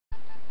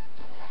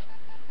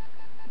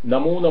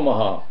Намо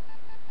намаха.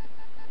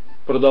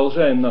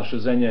 Продолжаем наши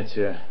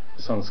занятия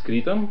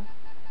санскритом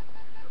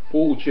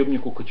по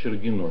учебнику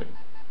Кочергиной.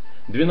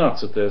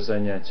 12-е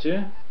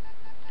занятие,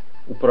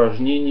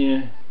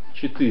 упражнение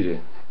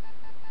 4.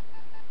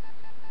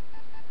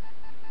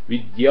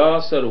 Видья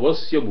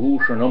сарвасya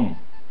бхушанам.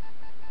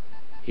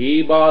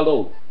 Хе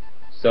бало,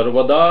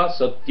 сарвада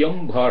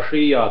сатьям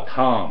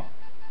бхашеятхам.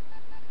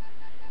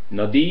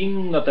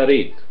 Надим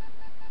натарет.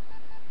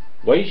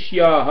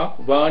 Вайшьяха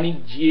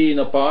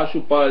ванijyena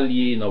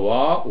пашупальена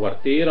ва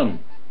вартеран.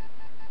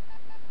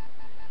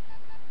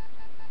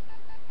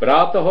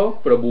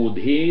 Пратах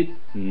пробудхет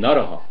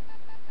нарах.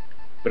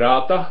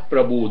 Пратах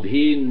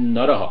пробудхет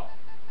нарах.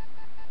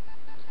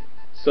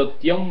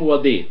 Сатьям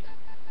вадет.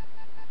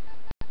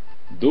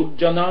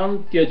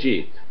 Дурджанан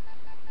тяжет.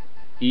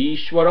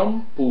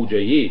 Ишварам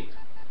пуджает.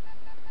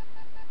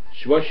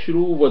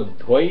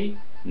 Швашрувадхвай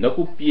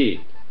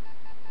накупьет.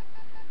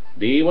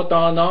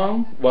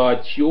 Деватанам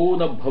вачьо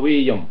на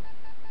бхавеям.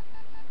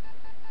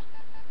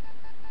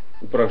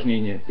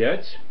 Упражнение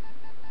 5.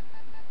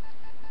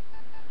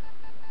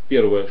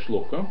 Первая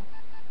шлока.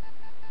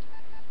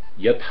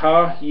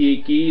 Ятха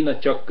екена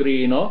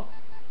чакрена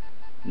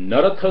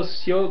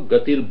наратхасya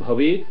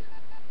гатирбхавет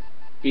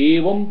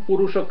эвам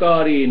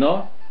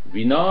пурушакарена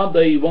вина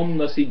дайвам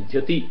на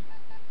сиддхати.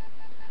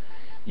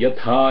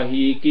 Ятха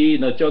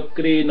екена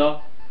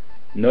чакрена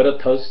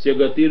наратхасya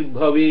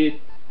гатирбхавет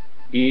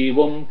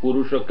एवं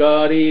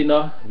पुरुषकारेण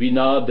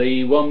विना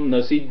दैवं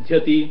न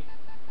सिद्ध्यति.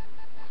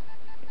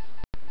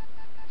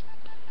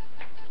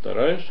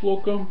 Вторая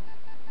шлока.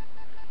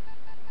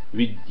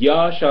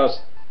 Видья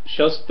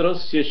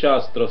шастрस्य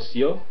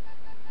шастрस्य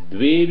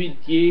две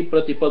видье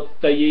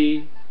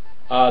протипаттये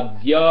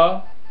адья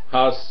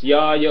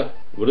हास्याय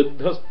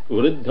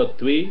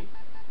वृद्धत्वे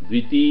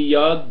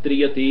द्वितीया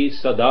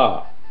सदा.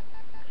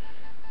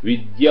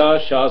 विद्या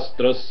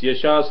शास्त्रस्य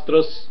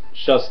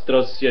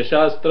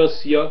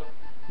शास्त्रस्य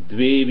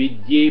द्वे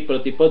विद्ये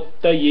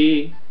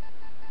प्रतिपत्तये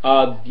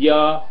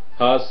आद्या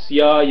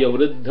हास्याय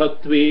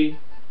वृद्धत्वे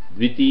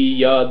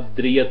द्वितीया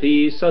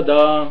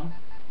सदा.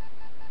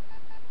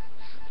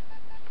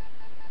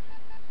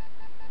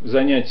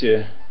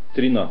 Занятие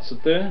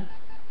 13.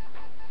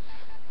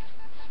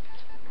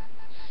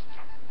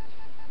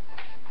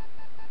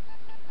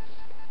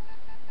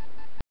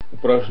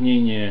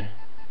 Упражнение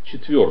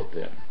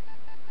 4.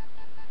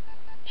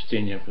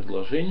 Чтение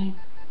предложений.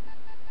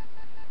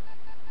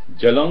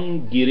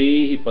 Джалам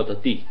гирехи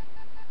патати.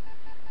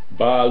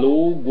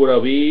 Бало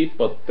гураве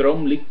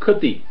патрам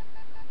ликхати.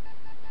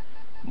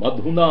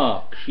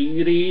 Мадхуна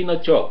кширена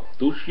ча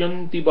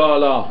тушянти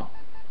балаха.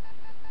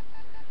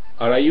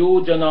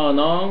 Арайо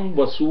жананам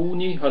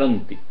васуни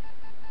харанти.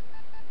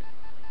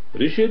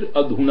 ऋषिर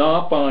अधुना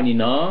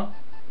पाणिना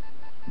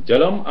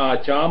जलम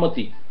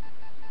आचामति.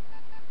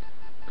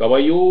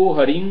 कवयो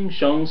हरिं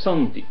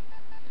शंसन्ति.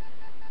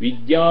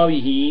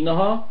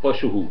 विद्याविहीनः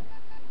पशुः.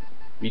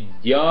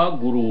 Видья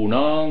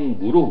гурунам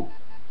гуру.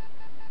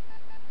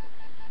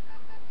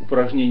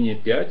 Упражнение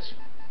 5.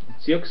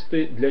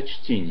 Тексты для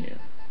чтения.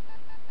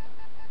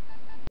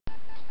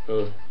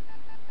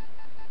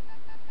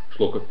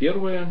 Шлока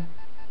 1.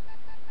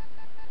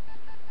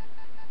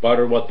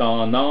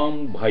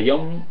 Парватанам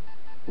бхаям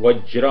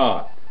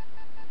ваджрат.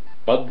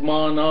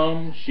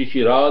 Падманам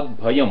шишират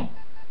бхаям.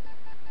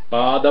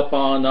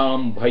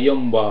 Падапанам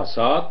бхаям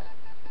васат.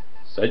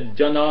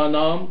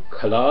 Саджананам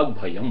кхалат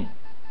бхаям.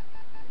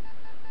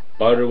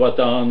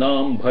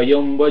 Парватанам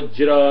бхаям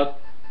ваджрат.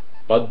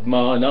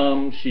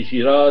 Падманам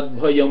шишират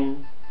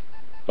бхаям.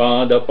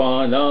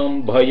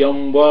 Падапанам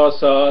бхаям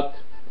васат.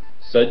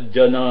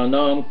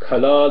 Саджананам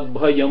кхалат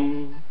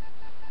бхаям.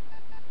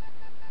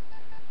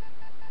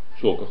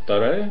 Шлока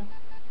 2.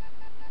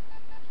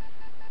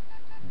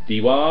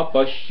 Дива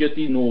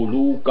пашяти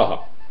нолукаха.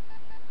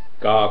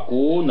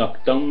 Како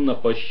нактам на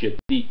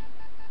пашяти.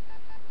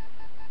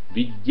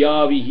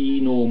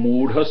 Видьявихино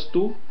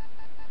мудхасту.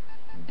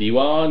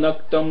 Дива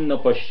нактам на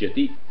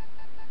пашяти.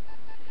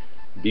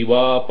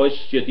 Дива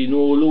пашяти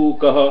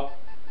нолукаха.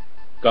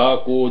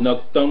 Како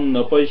нактам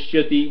на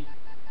пашяти.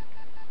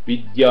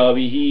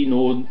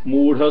 Видьявихино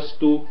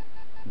мудхасту.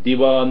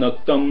 Дива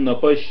нактам на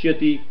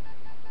пашяти.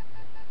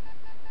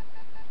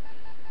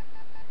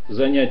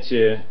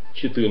 Занятие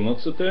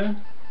 14.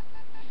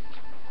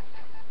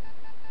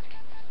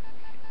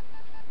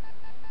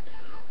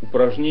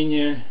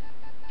 Упражнение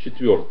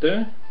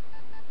 4.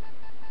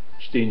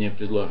 Чтение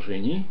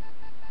предложений.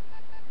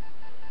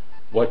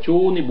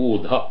 Вачо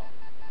нибодха.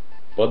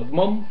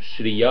 Падмам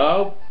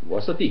шрия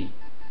васати.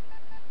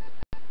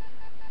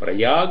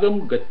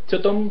 Праягам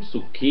гачатам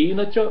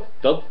сукхена ча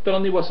таттра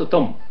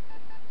нивасатам.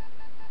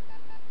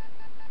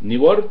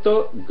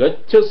 Ниварта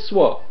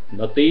гачасва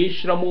нате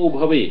шрамо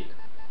бхавет.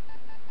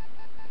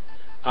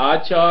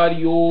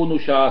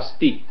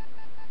 आचार्योनुशास्ति.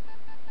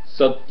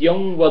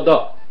 सत्यं वद.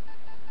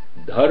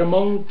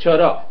 धर्मं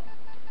चर.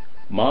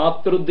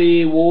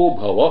 मातृदेवो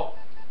भव.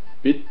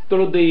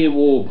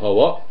 पितृदेवो भव.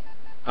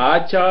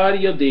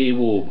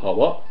 आचार्यदेवो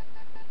भव.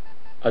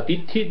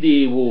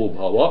 अतिथिदेवो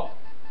भव.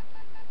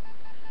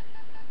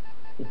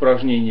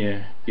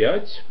 Упражнение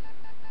 5,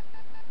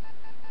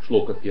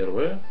 шлока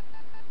 1.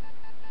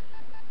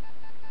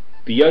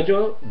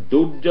 Тьяджа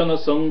дуджана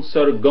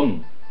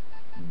сансаргам,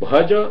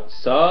 бхаджа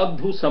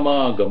садху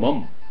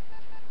самагамам,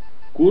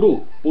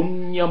 куру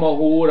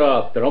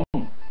пуньямахоратрам,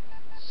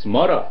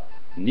 смара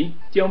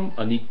нитям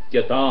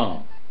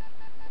анитятам.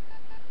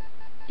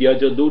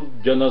 Тьяджа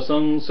дуджана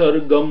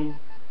сансаргам,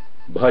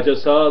 бхаджа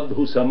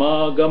садху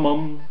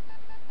самагамам,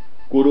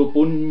 куру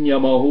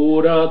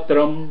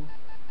пуньямахоратрам,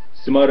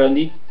 смара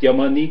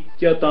нитям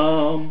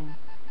анитятам.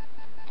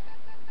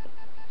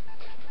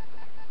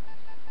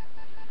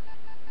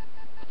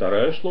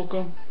 Вторая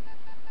шлока.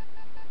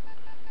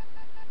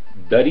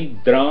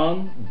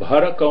 Даридран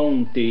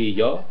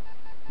бхаракаунтея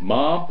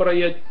ма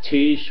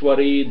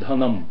праяччешваре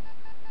дханам,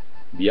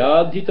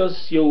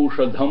 व्याधितस्य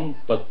औषधं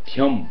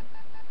पथ्यं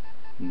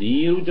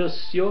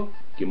नीरुजस्य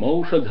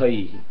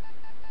किमौषधैः.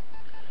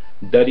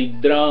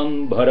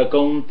 दरिद्रान्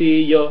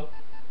भरकौन्तेय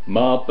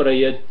मा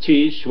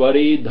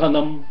प्रयच्छेश्वरे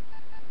धनं,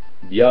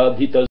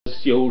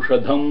 व्याधितस्य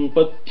औषधं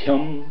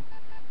पथ्यं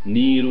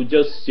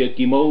नीरुजस्य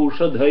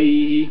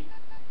किमौषधैः.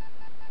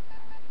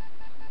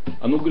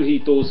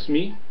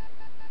 अनुगृहीतोऽस्मि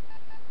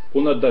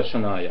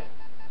पुनर्दर्शनाय.